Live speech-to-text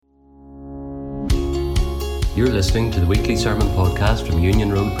You're listening to the weekly sermon podcast from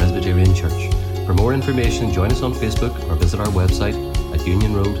Union Road Presbyterian Church. For more information, join us on Facebook or visit our website at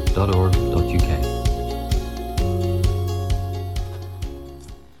unionroad.org.uk.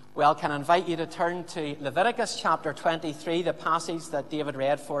 Well, can I invite you to turn to Leviticus chapter 23, the passage that David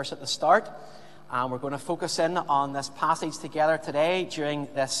read for us at the start. We're going to focus in on this passage together today during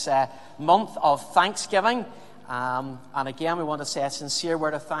this month of Thanksgiving. And again, we want to say a sincere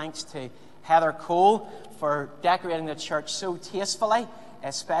word of thanks to Heather Cole for decorating the church so tastefully,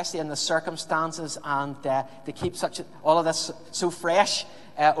 especially in the circumstances, and to keep all of this so fresh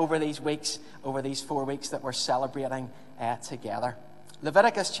over these 4 weeks that we're celebrating together.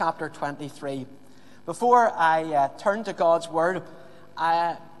 Leviticus chapter 23. Before I turn to God's Word,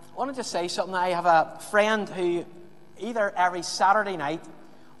 I wanted to say something. I have a friend who either every Saturday night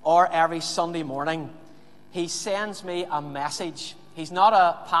or every Sunday morning, he sends me a message. He's not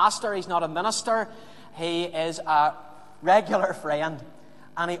a pastor, he's not a minister, he is a regular friend.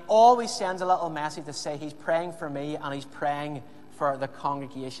 And he always sends a little message to say he's praying for me and he's praying for the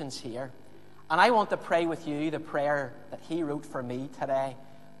congregations here. And I want to pray with you the prayer that he wrote for me today,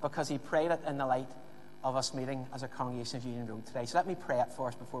 because he prayed it in the light of us meeting as a congregation of Union Road today. So let me pray it for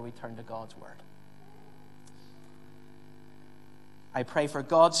us before we turn to God's Word. I pray for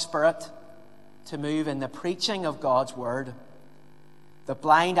God's Spirit to move in the preaching of God's Word. The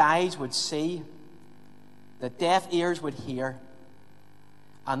blind eyes would see, the deaf ears would hear,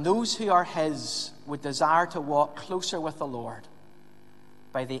 and those who are His would desire to walk closer with the Lord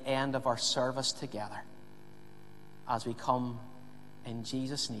by the end of our service together, as we come in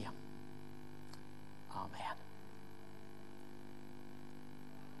Jesus' name. Amen.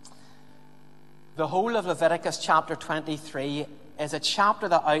 The whole of Leviticus chapter 23 is a chapter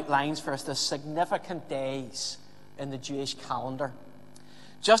that outlines for us the significant days in the Jewish calendar.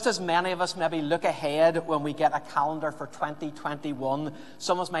 Just as many of us maybe look ahead when we get a calendar for 2021,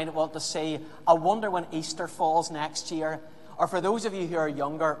 some of us might want to say, I wonder when Easter falls next year. Or for those of you who are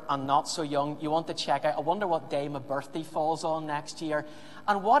younger and not so young, you want to check out, I wonder what day my birthday falls on next year.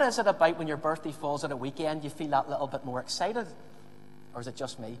 And what is it about when your birthday falls at a weekend, you feel that little bit more excited? Or is it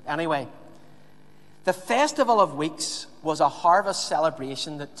just me? Anyway, the Festival of Weeks was a harvest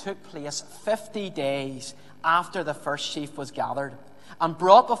celebration that took place 50 days after the first sheaf was gathered and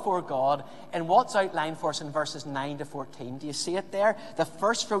brought before God in what's outlined for us in verses 9 to 14. Do you see it there? The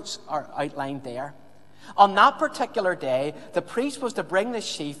first fruits are outlined there. On that particular day, the priest was to bring the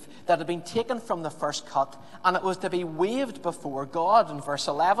sheaf that had been taken from the first cut, and it was to be waved before God in verse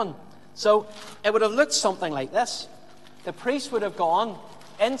 11. So it would have looked something like this. The priest would have gone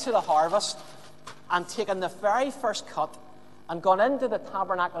into the harvest and taken the very first cut and gone into the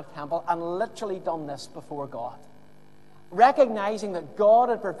tabernacle temple and literally done this before God, recognizing that God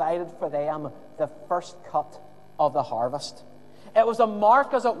had provided for them the first cut of the harvest. It was a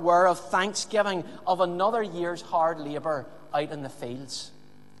mark, as it were, of thanksgiving of another year's hard labour out in the fields.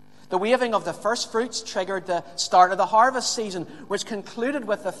 The waving of the first fruits triggered the start of the harvest season, which concluded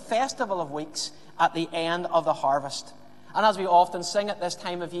with the Festival of Weeks at the end of the harvest. And as we often sing at this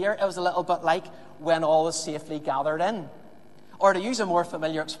time of year, it was a little bit like when all was safely gathered in. Or to use a more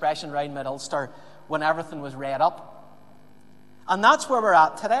familiar expression around Mid-Ulster, when everything was redd up. And that's where we're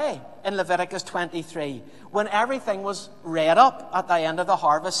at today in Leviticus 23, when everything was redd up at the end of the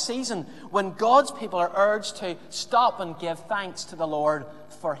harvest season, when God's people are urged to stop and give thanks to the Lord,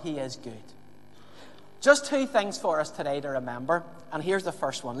 for He is good. Just 2 things for us today to remember, and here's the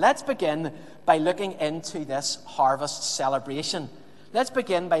first one. Let's begin by looking into this harvest celebration. Let's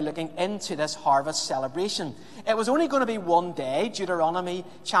begin by looking into this harvest celebration. It was only going to be one day. Deuteronomy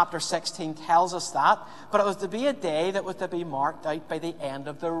chapter 16 tells us that. But it was to be a day that was to be marked out by the end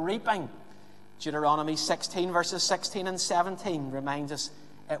of the reaping. Deuteronomy 16 verses 16 and 17 reminds us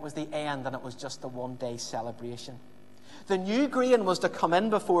it was the end and it was just a one-day celebration. The new grain was to come in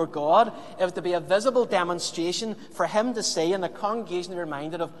before God. It was to be a visible demonstration for Him to see, and the congregation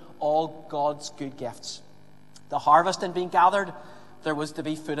reminded of all God's good gifts. The harvest had been gathered. There was to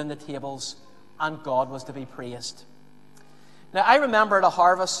be food on the tables, and God was to be praised. Now, I remember at a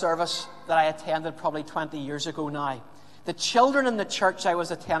harvest service that I attended probably 20 years ago now. The children in the church I was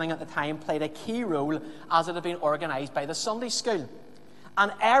attending at the time played a key role as it had been organised by the Sunday school.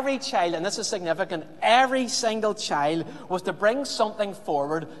 And every child, and this is significant, every single child was to bring something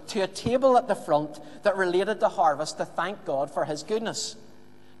forward to a table at the front that related to harvest to thank God for His goodness.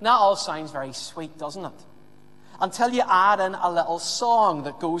 Now, all sounds very sweet, doesn't it? Until you add in a little song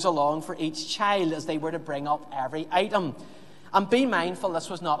that goes along for each child as they were to bring up every item. And be mindful, this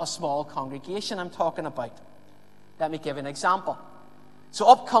was not a small congregation I'm talking about. Let me give you an example. So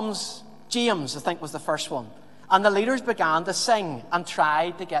up comes James, I think was the first one. And the leaders began to sing and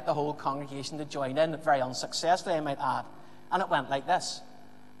tried to get the whole congregation to join in, very unsuccessfully, I might add. And it went like this.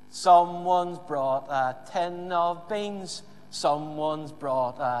 Someone's brought a tin of beans. Someone's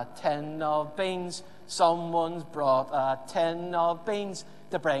brought a tin of beans. Someone's brought a tin of beans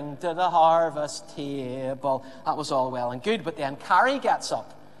to bring to the harvest table. That was all well and good, but then Carrie gets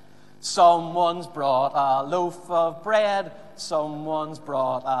up. Someone's brought a loaf of bread. Someone's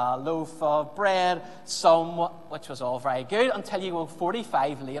brought a loaf of bread. Which was all very good until you go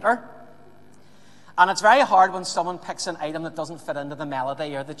 45 later. And it's very hard when someone picks an item that doesn't fit into the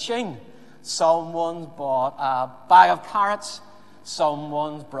melody or the tune. Someone's bought a bag of carrots.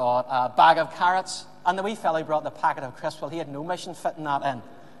 Someone's brought a bag of carrots. And the wee fellow who brought the packet of crisps, well, he had no mission fitting that in.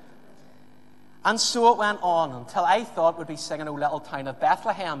 And so it went on until I thought we'd be singing O Little Town of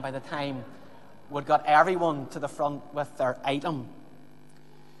Bethlehem by the time we'd got everyone to the front with their item.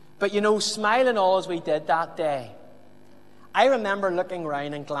 But you know, smiling all as we did that day, I remember looking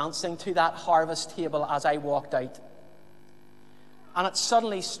round and glancing to that harvest table as I walked out. And it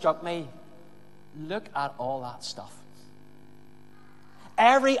suddenly struck me, look at all that stuff.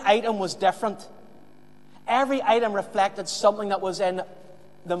 Every item was different. Every item reflected something that was in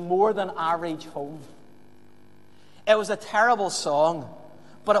the more than average home. It was a terrible song,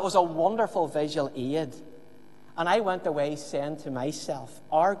 but it was a wonderful visual aid. And I went away saying to myself,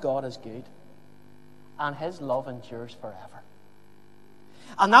 our God is good, and his love endures forever.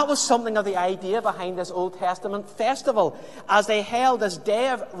 And that was something of the idea behind this Old Testament festival, as they held this day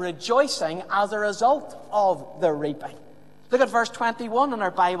of rejoicing as a result of the reaping. Look at verse 21 in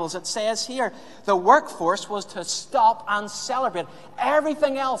our Bibles. It says here, the workforce was to stop and celebrate.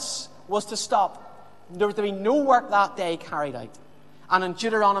 Everything else was to stop. There was to be no work that day carried out. And in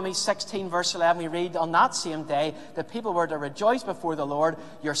Deuteronomy 16, verse 11, we read, on that same day, the people were to rejoice before the Lord,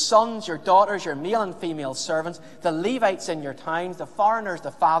 your sons, your daughters, your male and female servants, the Levites in your towns, the foreigners,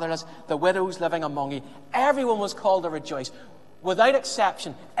 the fatherless, the widows living among you. Everyone was called to rejoice. Without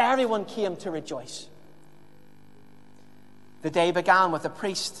exception, everyone came to rejoice. The day began with the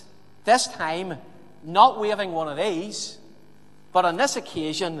priest, this time not waving one of these, but on this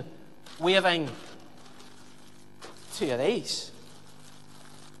occasion waving two of these.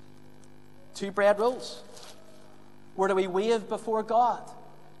 2 bread rolls. Where do we wave before God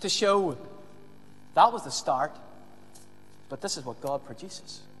to show that was the start, but this is what God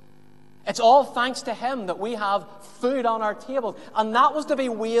produces. It's all thanks to him that we have food on our tables, and that was to be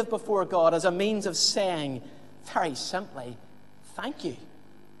waved before God as a means of saying, very simply, thank you.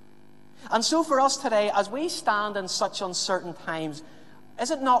 And so for us today, as we stand in such uncertain times, is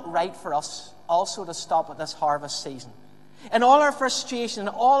it not right for us also to stop at this harvest season? In all our frustration, in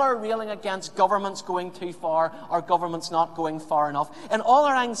all our railing against governments going too far, or governments not going far enough, in all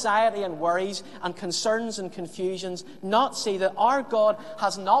our anxiety and worries and concerns and confusions, not see that our God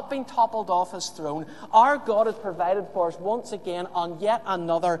has not been toppled off his throne. Our God has provided for us once again on yet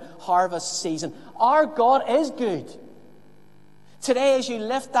another harvest season. Our God is good. Today, as you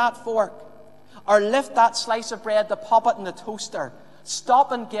lift that fork, or lift that slice of bread to pop it in the toaster,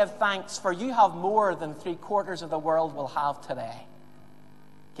 stop and give thanks, for you have more than 3/4 of the world will have today.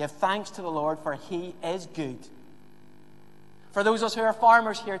 Give thanks to the Lord, for he is good. For those of us who are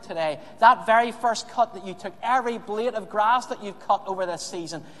farmers here today, that very first cut that you took, every blade of grass that you've cut over this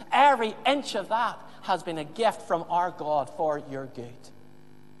season, every inch of that has been a gift from our God for your good.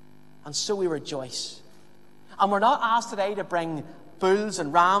 And so we rejoice. And we're not asked today to bring bulls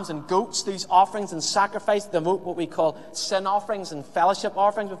and rams and goats, these offerings and sacrifice, what we call sin offerings and fellowship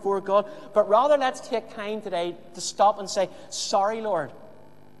offerings before God, but rather let's take time today to stop and say, sorry, Lord.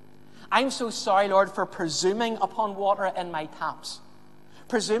 I'm so sorry, Lord, for presuming upon water in my taps,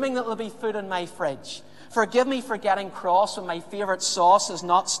 presuming that there'll be food in my fridge. Forgive me for getting cross when my favourite sauce is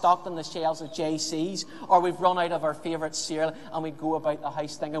not stocked on the shelves of JC's, or we've run out of our favourite cereal and we go about the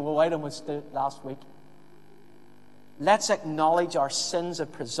house thinking, well, why didn't we do it last week? Let's acknowledge our sins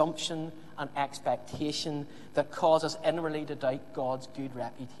of presumption and expectation that cause us inwardly to doubt God's good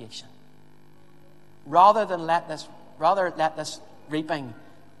reputation. Rather let this reaping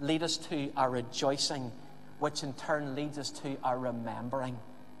lead us to a rejoicing, which in turn leads us to a remembering.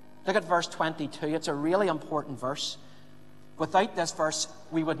 Look at verse 22. It's a really important verse. Without this verse,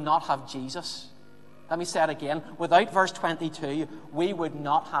 we would not have Jesus. Let me say it again. Without verse 22, we would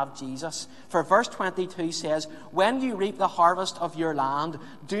not have Jesus. For verse 22 says, when you reap the harvest of your land,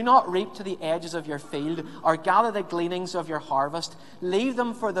 do not reap to the edges of your field, or gather the gleanings of your harvest. Leave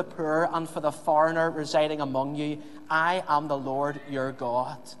them for the poor and for the foreigner residing among you. I am the Lord your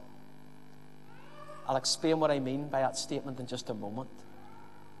God. I'll explain what I mean by that statement in just a moment.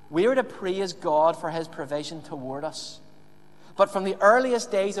 We are to praise God for his provision toward us. But from the earliest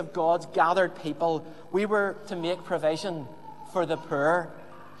days of God's gathered people, we were to make provision for the poor.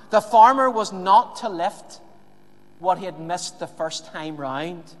 The farmer was not to lift what he had missed the first time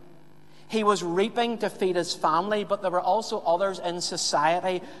round. He was reaping to feed his family, but there were also others in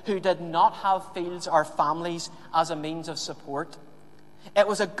society who did not have fields or families as a means of support. It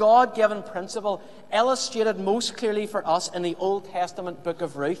was a God-given principle illustrated most clearly for us in the Old Testament book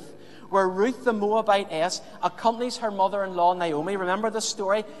of Ruth, where Ruth the Moabitess accompanies her mother-in-law Naomi. Remember the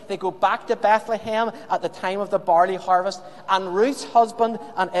story? They go back to Bethlehem at the time of the barley harvest, and Ruth's husband,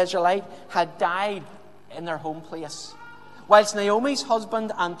 an Israelite, had died in their home place, whilst Naomi's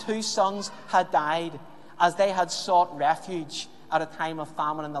husband and 2 sons had died as they had sought refuge at a time of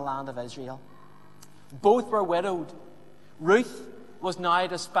famine in the land of Israel. Both were widowed. Ruth was now a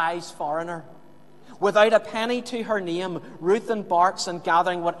despised foreigner. Without a penny to her name, Ruth embarks on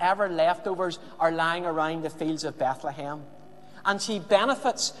gathering whatever leftovers are lying around the fields of Bethlehem. And she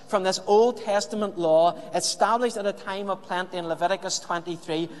benefits from this Old Testament law established at a time of plenty in Leviticus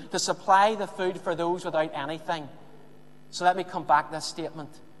 23 to supply the food for those without anything. So let me come back to this statement.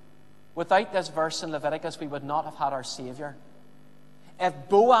 Without this verse in Leviticus, we would not have had our Saviour. If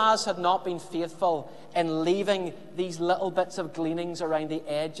Boaz had not been faithful in leaving these little bits of gleanings around the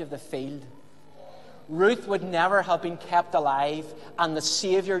edge of the field, Ruth would never have been kept alive, and the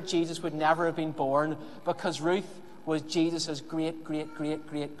Saviour Jesus would never have been born, because Ruth was Jesus' great grandmother.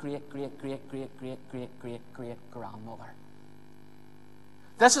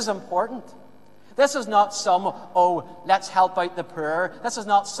 This is important. This is not some, let's help out the poor. This is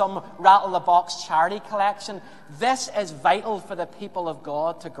not some rattle-the-box charity collection. This is vital for the people of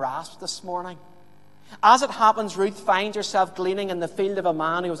God to grasp this morning. As it happens, Ruth finds herself gleaning in the field of a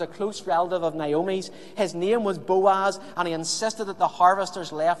man who was a close relative of Naomi's. His name was Boaz, and he insisted that the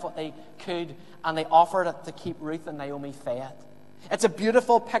harvesters left what they could, and they offered it to keep Ruth and Naomi fed. It's a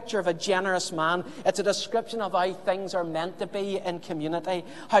beautiful picture of a generous man. It's a description of how things are meant to be in community,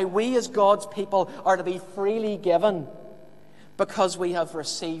 how we as God's people are to be freely given because we have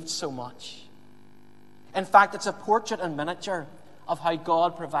received so much. In fact, it's a portrait in miniature of how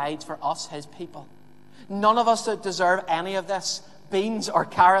God provides for us, his people. None of us deserve any of this. Beans or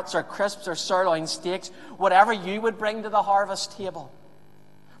carrots or crisps or sirloin steaks, whatever you would bring to the harvest table.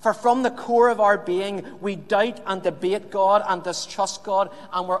 For from the core of our being, we doubt and debate God and distrust God,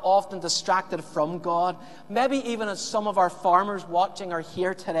 and we're often distracted from God. Maybe even as some of our farmers watching are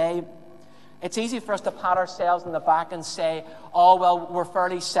here today, it's easy for us to pat ourselves on the back and say, we're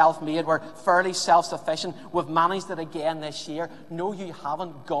fairly self-made, we're fairly self-sufficient, we've managed it again this year. No, you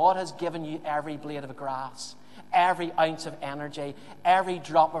haven't. God has given you every blade of grass, every ounce of energy, every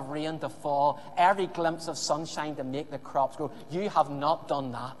drop of rain to fall, every glimpse of sunshine to make the crops grow. You have not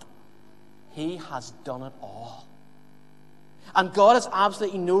done that. He has done it all. And God has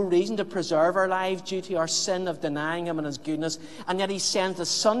absolutely no reason to preserve our lives due to our sin of denying him and his goodness. And yet he sends the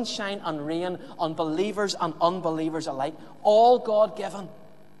sunshine and rain on believers and unbelievers alike, all God-given.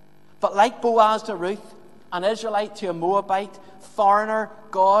 But like Boaz to Ruth, an Israelite to a Moabite, foreigner,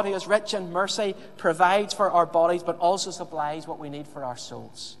 God, who is rich in mercy, provides for our bodies, but also supplies what we need for our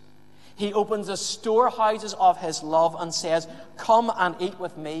souls. He opens the storehouses of his love and says, come and eat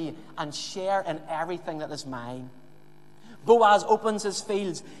with me and share in everything that is mine. Boaz opens his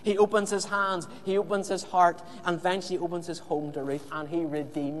fields, he opens his hands, he opens his heart, and eventually opens his home to Ruth, and he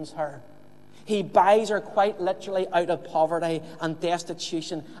redeems her. He buys her quite literally out of poverty and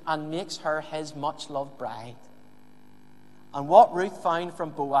destitution and makes her his much-loved bride. And what Ruth found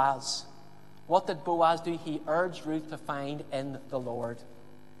from Boaz, what did Boaz do? He urged Ruth to find in the Lord.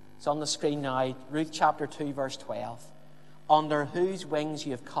 It's on the screen now, Ruth chapter 2, verse 12. Under whose wings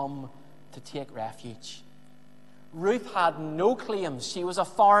you have come to take refuge. Ruth had no claims. She was a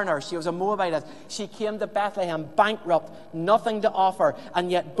foreigner. She was a Moabite. She came to Bethlehem bankrupt, nothing to offer. And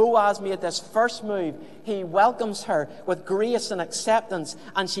yet Boaz made this first move. He welcomes her with grace and acceptance,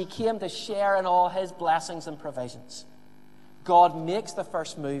 and she came to share in all his blessings and provisions. God makes the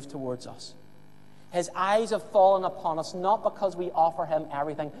first move towards us. His eyes have fallen upon us, not because we offer him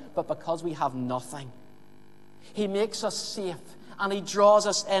everything, but because we have nothing. He makes us safe, and he draws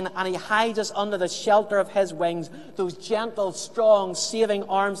us in, and he hides us under the shelter of his wings, those gentle, strong, saving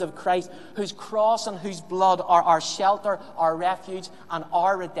arms of Christ, whose cross and whose blood are our shelter, our refuge, and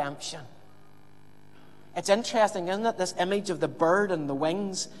our redemption. It's interesting, isn't it, this image of the bird and the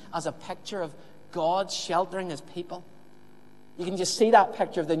wings as a picture of God sheltering his people. You can just see that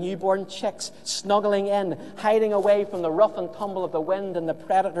picture of the newborn chicks snuggling in, hiding away from the rough and tumble of the wind and the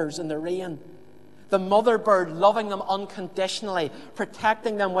predators and the rain. The mother bird loving them unconditionally,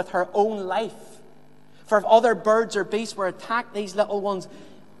 protecting them with her own life. For if other birds or beasts were to attack these little ones,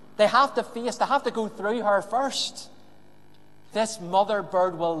 they have to go through her first. This mother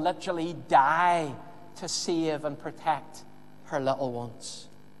bird will literally die to save and protect her little ones.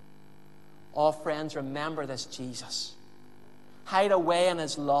 Oh, friends, remember this Jesus. Hide away in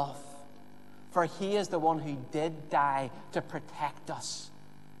his love, for he is the one who did die to protect us,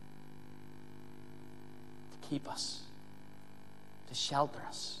 to keep us, to shelter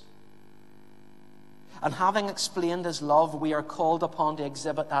us. And having explained his love, we are called upon to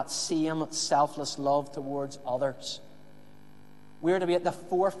exhibit that same selfless love towards others. We are to be at the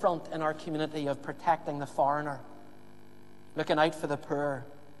forefront in our community of protecting the foreigner, looking out for the poor,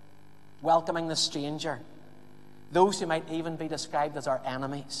 welcoming the stranger, those who might even be described as our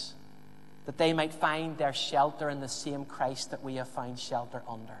enemies, that they might find their shelter in the same Christ that we have found shelter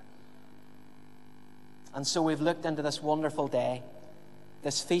under. And so we've looked into this wonderful day,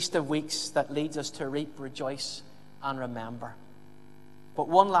 this Feast of Weeks that leads us to reap, rejoice, and remember. But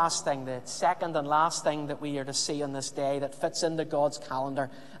one last thing, the second and last thing that we are to see on this day that fits into God's calendar,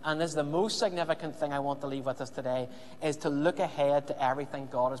 and is the most significant thing I want to leave with us today, is to look ahead to everything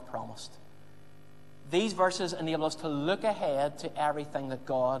God has promised. These verses enable us to look ahead to everything that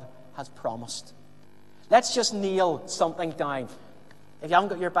God has promised. Let's just nail something down. If you haven't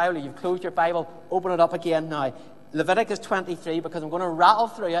got your Bible, or you've closed your Bible, open it up again now. Leviticus 23, because I'm going to rattle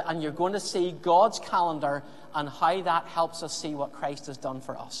through it and you're going to see God's calendar and how that helps us see what Christ has done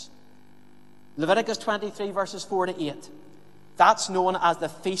for us. Leviticus 23, verses 4 to 8. That's known as the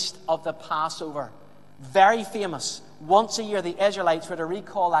Feast of the Passover. Very famous. Once a year, the Israelites were to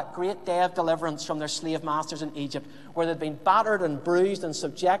recall that great day of deliverance from their slave masters in Egypt, where they'd been battered and bruised and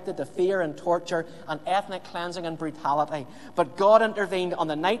subjected to fear and torture and ethnic cleansing and brutality. But God intervened on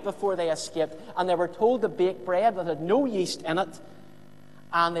the night before they escaped, and they were told to bake bread that had no yeast in it,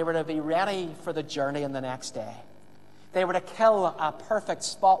 and they were to be ready for the journey on the next day. They were to kill a perfect,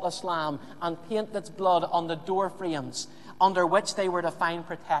 spotless lamb and paint its blood on the door frames under which they were to find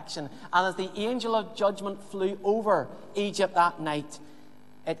protection. And as the angel of judgment flew over Egypt that night,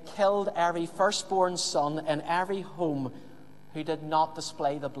 it killed every firstborn son in every home who did not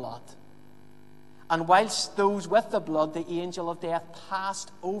display the blood. And whilst those with the blood, the angel of death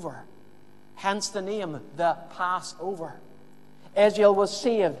passed over. Hence the name, the Passover. Israel was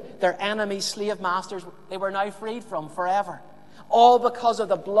saved. Their enemies, slave masters, they were now freed from forever. All because of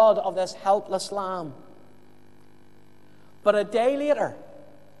the blood of this helpless lamb. But a day later,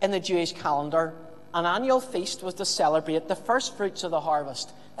 in the Jewish calendar, an annual feast was to celebrate the first fruits of the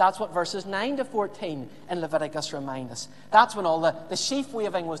harvest. That's what verses 9 to 14 in Leviticus remind us. That's when all the sheaf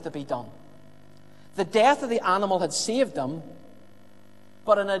waving was to be done. The death of the animal had saved them,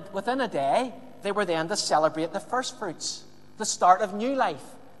 but within a day, they were then to celebrate the first fruits, the start of new life,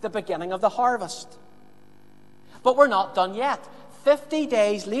 the beginning of the harvest. But we're not done yet. 50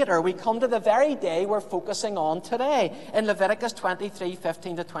 days later, we come to the very day we're focusing on today, in Leviticus 23,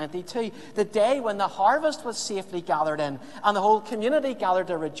 15 to 22, the day when the harvest was safely gathered in, and the whole community gathered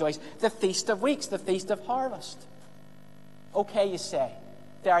to rejoice, the Feast of Weeks, the Feast of Harvest. Okay, you say,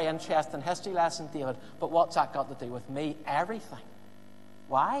 very interesting history lesson, David, but what's that got to do with me? Everything.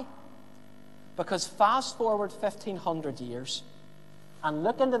 Why? Because fast forward 1,500 years, and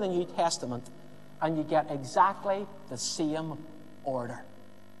look into the New Testament, and you get exactly the same order.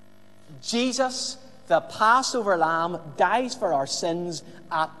 Jesus, the Passover lamb, dies for our sins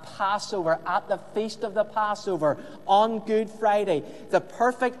at Passover, at the Feast of the Passover, on Good Friday. The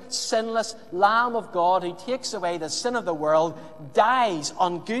perfect, sinless Lamb of God who takes away the sin of the world dies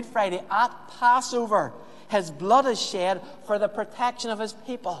on Good Friday at Passover. His blood is shed for the protection of his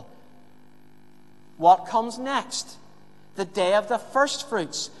people. What comes next? The day of the first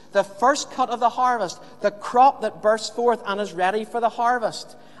fruits, the first cut of the harvest, the crop that bursts forth and is ready for the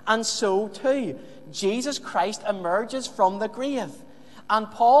harvest. And so too, Jesus Christ emerges from the grave. And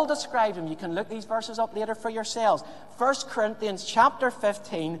Paul described him. You can look these verses up later for yourselves. 1 Corinthians chapter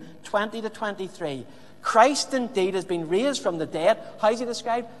 15, 20 to 23. Christ indeed has been raised from the dead. How is he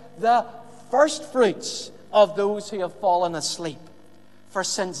described? The first fruits of those who have fallen asleep. For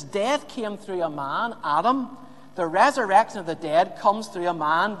since death came through a man, Adam, the resurrection of the dead comes through a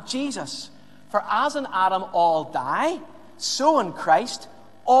man, Jesus. For as in Adam all die, so in Christ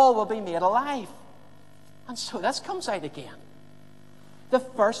all will be made alive. And so this comes out again. The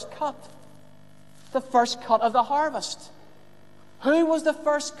first cut. The first cut of the harvest. Who was the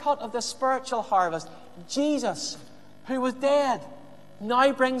first cut of the spiritual harvest? Jesus, who was dead,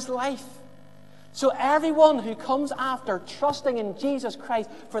 now brings life. So everyone who comes after trusting in Jesus Christ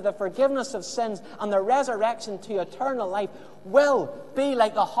for the forgiveness of sins and the resurrection to eternal life will be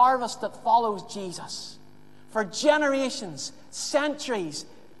like the harvest that follows Jesus for generations, centuries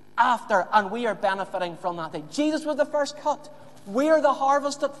after, and we are benefiting from that day. Jesus was the first cut. We are the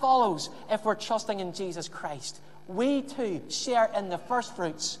harvest that follows if we're trusting in Jesus Christ. We too share in the first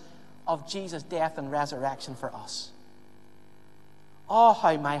fruits of Jesus' death and resurrection for us. Oh,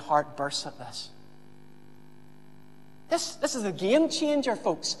 how my heart bursts at this. This is a game changer,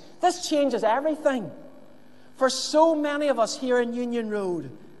 folks. This changes everything. For so many of us here in Union Road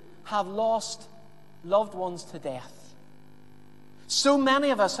have lost loved ones to death. So many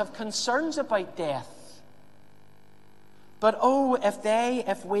of us have concerns about death. But oh,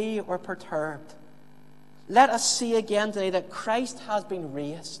 if we were perturbed, let us see again today that Christ has been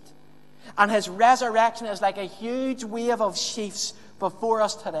raised. And his resurrection is like a huge wave of sheaves before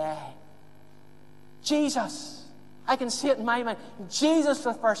us today. Jesus. I can see it in my mind. Jesus,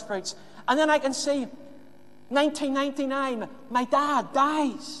 the first fruits. And then I can see 1999, my dad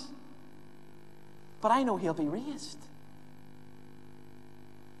dies. But I know he'll be raised.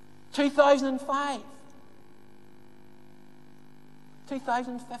 2005.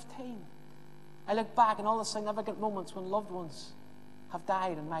 2015. I look back on all the significant moments when loved ones have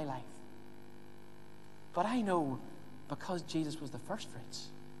died in my life. But I know because Jesus was the first fruits,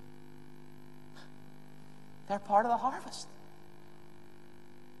 they're part of the harvest.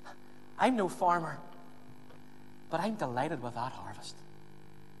 I'm no farmer, but I'm delighted with that harvest.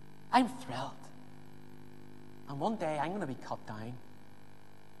 I'm thrilled. And one day I'm going to be cut down,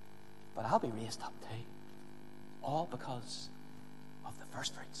 but I'll be raised up too. All because of the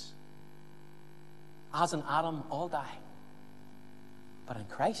first fruits. As in Adam, all die. But in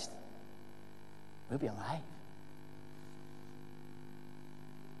Christ, we'll be alive.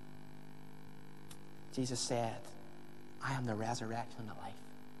 Jesus said, I am the resurrection and the life.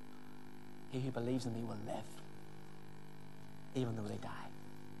 He who believes in me will live, even though they die.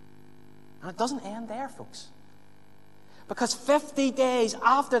 And it doesn't end there, folks. Because 50 days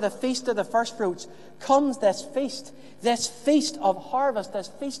after the feast of the first fruits comes this feast of harvest, this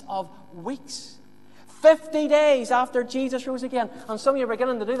feast of weeks. 50 days after Jesus rose again. And some of you are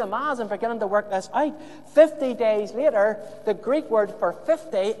beginning to do the maths and beginning to work this out. 50 days later, the Greek word for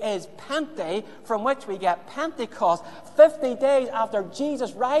 50 is Pente, from which we get Pentecost. 50 days after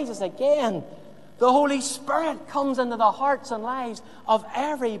Jesus rises again, the Holy Spirit comes into the hearts and lives of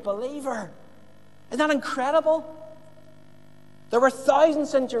every believer. Isn't that incredible? There were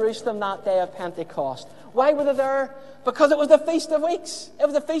thousands in Jerusalem that day of Pentecost. Why were they there? Because it was the Feast of Weeks. It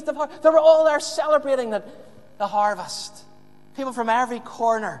was the Feast of Harvest. They were all there celebrating the harvest. People from every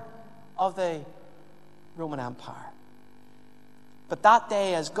corner of the Roman Empire. But that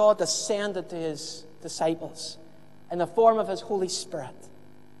day, as God descended to his disciples in the form of his Holy Spirit,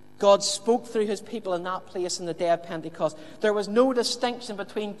 God spoke through his people in that place in the day of Pentecost. There was no distinction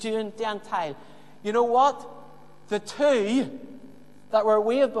between Jew and Gentile. You know what? The two that were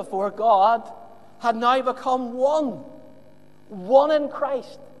waved before God had now become one. One in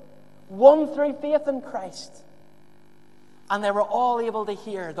Christ. One through faith in Christ. And they were all able to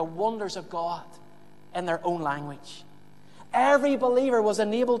hear the wonders of God in their own language. Every believer was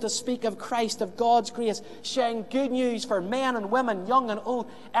enabled to speak of Christ, of God's grace, sharing good news for men and women, young and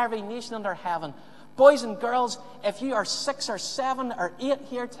old, every nation under heaven. Boys and girls, if you are 6 or 7 or 8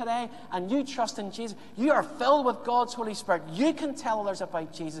 here today and you trust in Jesus, you are filled with God's Holy Spirit. You can tell others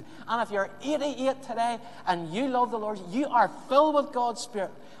about Jesus. And if you're 88 today and you love the Lord, you are filled with God's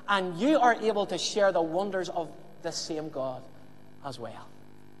Spirit and you are able to share the wonders of the same God as well.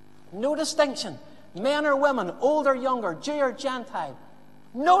 No distinction. Men or women, old or younger, Jew or Gentile.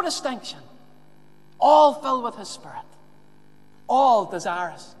 No distinction. All filled with his Spirit. All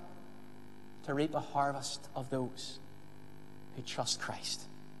desirous to reap a harvest of those who trust Christ.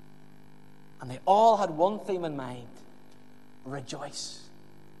 And they all had one theme in mind: rejoice.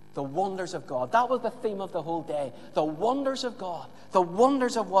 The wonders of God. That was the theme of the whole day. The wonders of God. The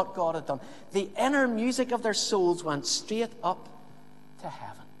wonders of what God had done. The inner music of their souls went straight up to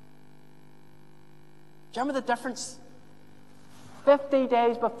heaven. Do you remember the difference? 50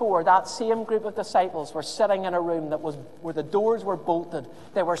 days before, that same group of disciples were sitting in a room where the doors were bolted.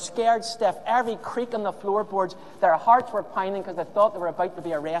 They were scared stiff. Every creak on the floorboards. Their hearts were pounding because they thought they were about to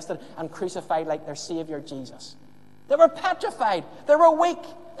be arrested and crucified like their Savior Jesus. They were petrified. They were weak.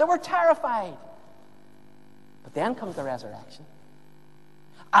 They were terrified. But then comes the resurrection.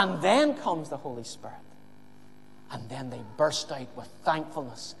 And then comes the Holy Spirit. And then they burst out with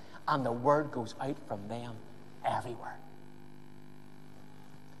thankfulness. And the word goes out from them everywhere.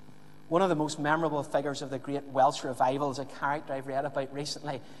 One of the most memorable figures of the great Welsh revival is a character I've read about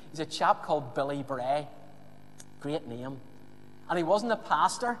recently. He's a chap called Billy Bray. Great name. And he wasn't a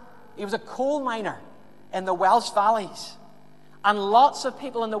pastor. He was a coal miner in the Welsh valleys. And lots of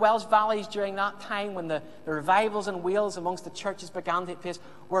people in the Welsh valleys during that time, when the revivals in Wales amongst the churches began to take place,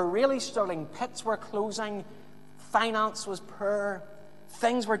 were really struggling. Pits were closing. Finance was poor.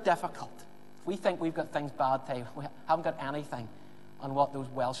 Things were difficult. We think we've got things bad today. We haven't got anything on what those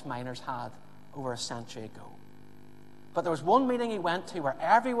Welsh miners had over a century ago. But there was one meeting he went to where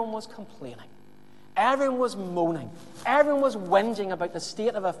everyone was complaining. Everyone was moaning. Everyone was whinging about the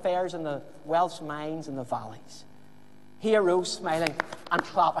state of affairs in the Welsh mines and the valleys. He arose smiling and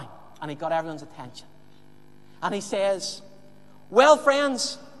clapping, and he got everyone's attention. And he says, "Well,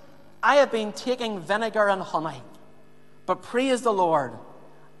 friends, I have been taking vinegar and honey, but praise the Lord,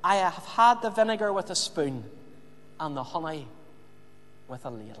 I have had the vinegar with a spoon and the honey with a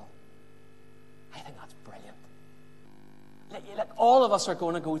ladle." I think that's brilliant. Like all of us are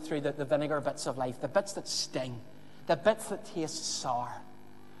going to go through the vinegar bits of life, the bits that sting, the bits that taste sour.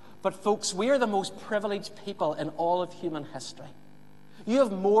 But folks, we are the most privileged people in all of human history. You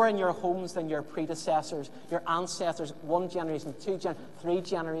have more in your homes than your predecessors, your ancestors, 1 generation, 2 generations, 3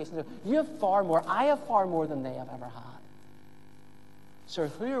 generations. You have far more. I have far more than they have ever had. So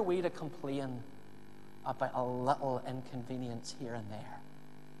who are we to complain about a little inconvenience here and there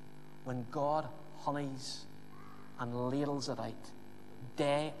when God honeys and ladles it out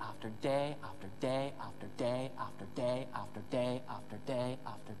day after day after day after day after day after day after day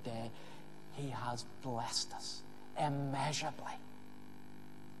after day? He has blessed us immeasurably.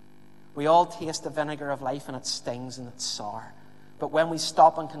 We all taste the vinegar of life, and it stings and it's sour. But when we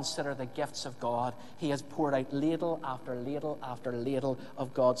stop and consider the gifts of God, He has poured out ladle after ladle after ladle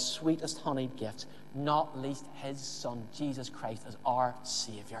of God's sweetest honeyed gifts, not least His Son, Jesus Christ, as our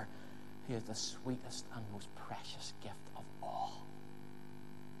Saviour, who is the sweetest and most precious gift of all.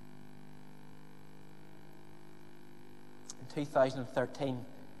 In 2013,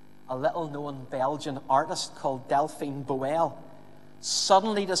 a little-known Belgian artist called Delphine Boel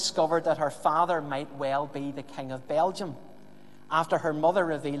suddenly discovered that her father might well be the King of Belgium, after her mother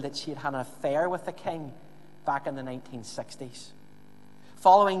revealed that she had had an affair with the king back in the 1960s.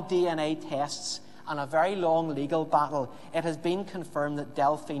 Following DNA tests and a very long legal battle, it has been confirmed that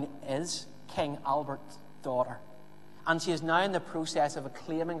Delphine is King Albert's daughter, and she is now in the process of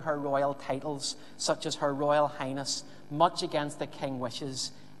claiming her royal titles, such as Her Royal Highness, much against the king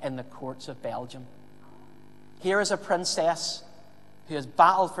wishes, in the courts of Belgium. Here is a princess who has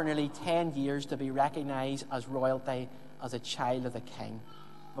battled for nearly 10 years to be recognised as royalty, as a child of the king.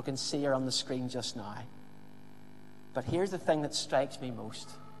 We can see her on the screen just now. But here's the thing that strikes me most.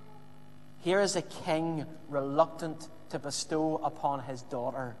 Here is a king reluctant to bestow upon his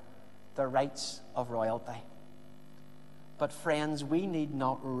daughter the rights of royalty. But friends, we need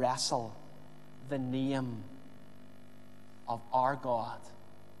not wrestle the name of our God,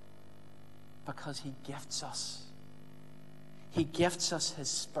 because He gifts us. He gifts us His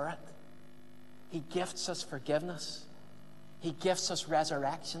Spirit. He gifts us forgiveness. He gifts us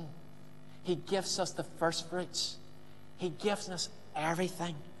resurrection. He gives us the first fruits. He gives us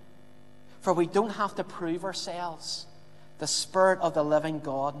everything. For we don't have to prove ourselves. The Spirit of the living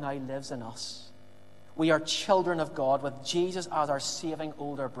God now lives in us. We are children of God, with Jesus as our saving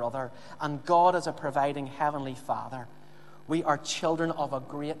older brother and God as a providing heavenly Father. We are children of a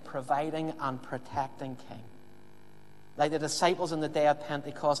great providing and protecting King. Like the disciples on the day of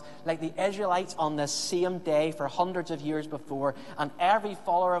Pentecost, like the Israelites on this same day for hundreds of years before, and every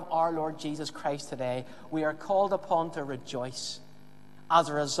follower of our Lord Jesus Christ today, we are called upon to rejoice as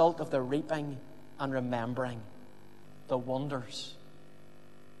a result of the reaping and remembering the wonders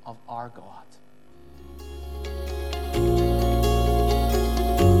of our God.